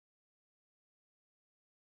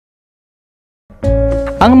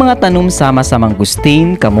Ang mga tanom sama sa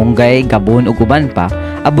mangustin, kamunggay, gabon ug uban pa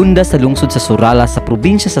abunda sa lungsod sa Surallah sa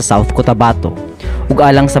probinsya sa South Cotabato. Ug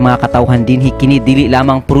alang sa mga katawhan dinhi kini dili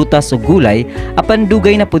lamang prutas ug gulay, apan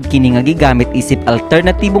dugay na pud kini nga gigamit isip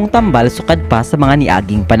alternatibong tambal sukad pa sa mga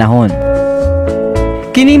niaging panahon.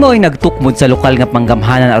 Kini mao ay nagtukmod sa lokal nga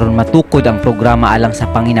panggamhanan aron matukod ang programa alang sa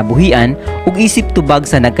panginabuhian ug isip tubag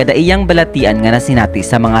sa nagkadaiyang balatian nga nasinati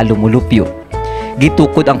sa mga lumulupyo.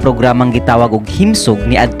 Gitukod ang programang gitawag og himsog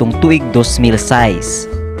ni adtong tuig 2006.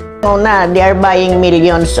 Una, they are buying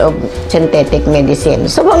millions of synthetic medicine.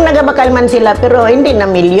 So kung nagabakal man sila pero hindi na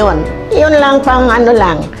milyon. Yun lang pang ano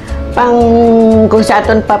lang, pang kung sa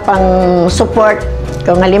aton pa pang support.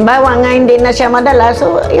 Kung halimbawa nga hindi na siya madala,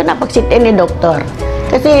 so yun na pagsitin ni doktor.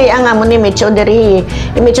 Kasi ang amo ni Micho diri,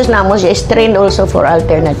 Micho's namo siya is trained also for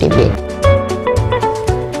alternative.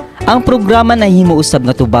 Ang programa nahimo usab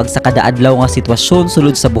nga tubag sa kadaadlaw nga sitwasyon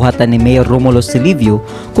sulod sa buhatan ni Mayor Romulo Silivio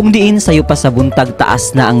kung diin sayo pa sa buntag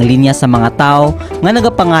taas na ang linya sa mga tao nga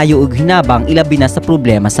nagapangayo og hinabang ilabi na sa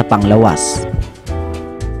problema sa panglawas.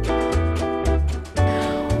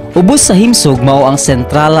 Ubos sa himsog mao ang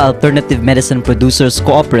Surallah Alternative Medicine Producers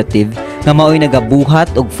Cooperative nga mao'y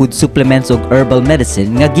nagabuhat og food supplements ug herbal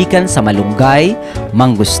medicine nga gikan sa malunggay,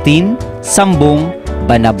 mangustin, sambong,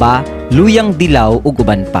 banaba, luyang dilaw ug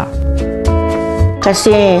uban pa.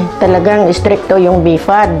 Kasi talagang stricto yung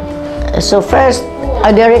BFAD. So first,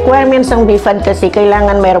 the requirements ng BFAD kasi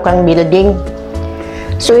kailangan mayroon kang building.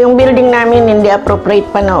 So yung building namin hindi appropriate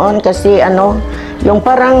pa noon kasi yung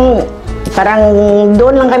parang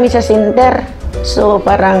doon lang kami sa center. So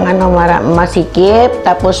parang masikip,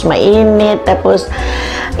 tapos mainit, tapos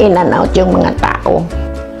in and out yung mga tao.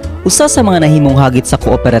 Usa sa mga nahimong hagit sa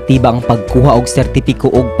kooperatiba ang pagkuha og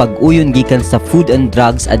sertipiko og pag-uyon gikan sa Food and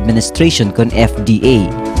Drugs Administration kon FDA.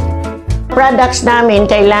 Products namin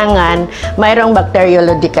kailangan mayroong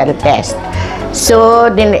bacteriological test. So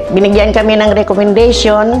binigyan kami ng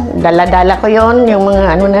recommendation, dala-dala ko yon yung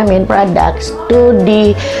mga namin products to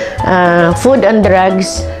the Food and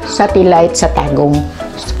Drugs Satellite sa Tagum.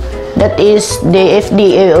 That is the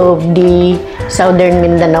FDA of the Southern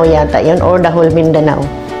Mindanao yata yon or the whole Mindanao.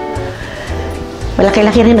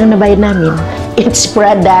 Malaki-laki rin ang nabayad namin. Each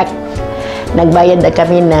product, nagbayad na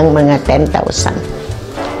kami ng mga 10,000.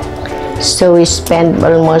 So we spend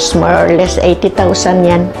almost more or less 80,000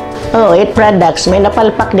 yan. Oh, 8 products. May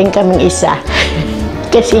napalpak din kaming isa.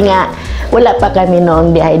 Kasi nga, wala pa kami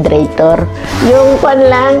noong dehydrator. Yung kwan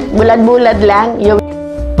lang, bulad-bulad lang. Yung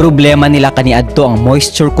problema nila kaniadto ang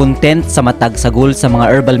moisture content sa matag sagol sa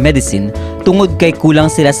mga herbal medicine tungod kay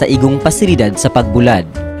kulang sila sa igong pasilidad sa pagbulad.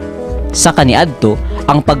 Sa kaniadto,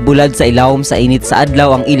 ang pagbulad sa ilawom sa init sa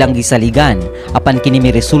adlaw ang ilang gisaligan, apan kini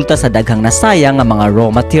may resulta sa daghang nasayang nga mga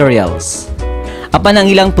raw materials. Apan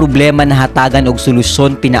ang ilang problema nahatagan og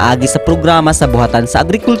solusyon pinaagi sa programa sa buhatan sa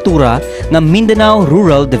agrikultura nga Mindanao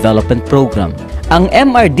Rural Development Program. Ang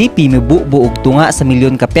MRDP mibuo og tunga sa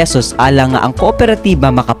milyon ka pesos alang nga ang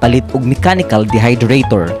kooperatiba makapalit og mechanical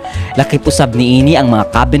dehydrator. Lakip usab niini ang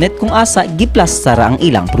mga cabinet kung asa giplastara ang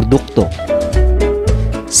ilang produkto.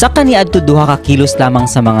 Sa kaniadto 2 ka kilos lamang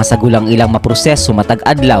sa mga sagulang ilang maproseso matag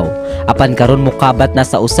adlaw, apan karon mokabat na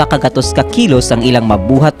sa 1 ka gatos ka kilos ang ilang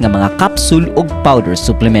mabuhat nga mga capsule ug powder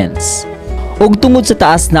supplements. Ug tungod sa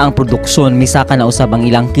taas na ang produksyon, misaka na usab ang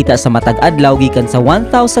ilang kita sa matag adlaw gikan sa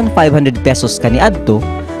 1,500 pesos kaniadto,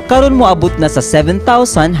 karon moabot na sa 7,000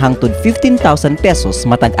 hangtod 15,000 pesos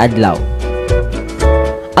matag adlaw.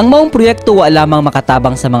 Ang maong proyekto wa lamang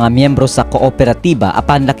makatabang sa mga miyembro sa kooperatiba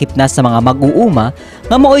apan lakip na sa mga mag-uuma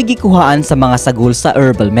nga mao'y gikuhaan sa mga sagol sa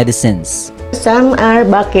herbal medicines. Some are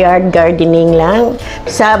backyard gardening lang.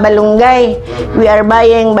 Sa balunggay, we are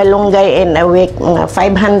buying balunggay in a week mga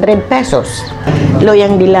 500 pesos.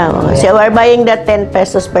 Loyang dilaw. So we are buying that 10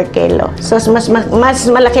 pesos per kilo. So mas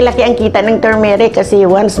malaki-laki ang kita ng turmeric kasi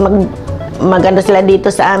once maganda sila dito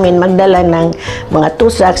sa amin, magdala ng mga 2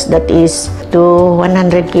 sacks, that is to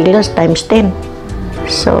 100 kilos times 10.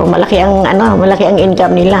 So malaki ang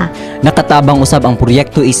income nila. Nakatabang usab ang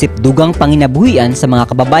proyekto isip dugang panginabuhian sa mga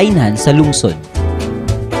kababayenhan sa lungsod.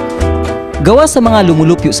 Gawa sa mga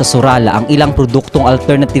lumulupyo sa Surallah, ang ilang produktong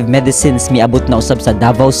alternative medicines miabot na usab sa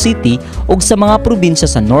Davao City ug sa mga probinsya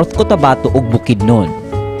sa North Cotabato ug Bukidnon.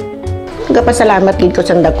 Nagapasalamat gid ko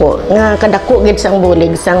sang dako nga kadako gid sang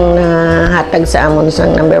bulig sang hatag sa amon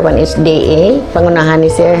sang number 1 is DA, pangunahan ni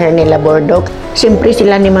Sir Hernela Bordok. Siyempre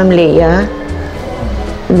sila ni Ma'am Leia,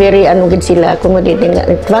 very gid sila accommodating.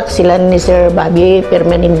 In fact, sila ni Sir Bobby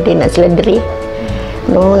permanente na sila diri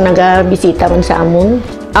no nagabisita man sa amon.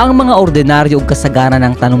 Ang mga ordinaryo ug kasagaran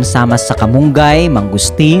ng tanom sama sa kamunggay,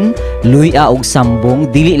 mangustin, luya ug sambong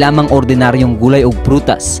dili lamang ordinaryong gulay ug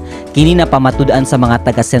prutas. Kini na pamatud-an sa mga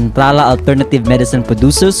taga Surallah Alternative Medicine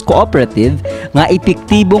Producers Cooperative nga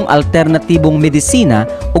epektibong alternatibong medisina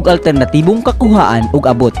ug alternatibong kakuhaan ug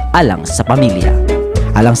abot alang sa pamilya.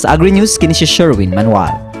 Alang sa Agri News, kini si Sherwin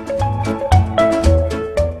Manuel.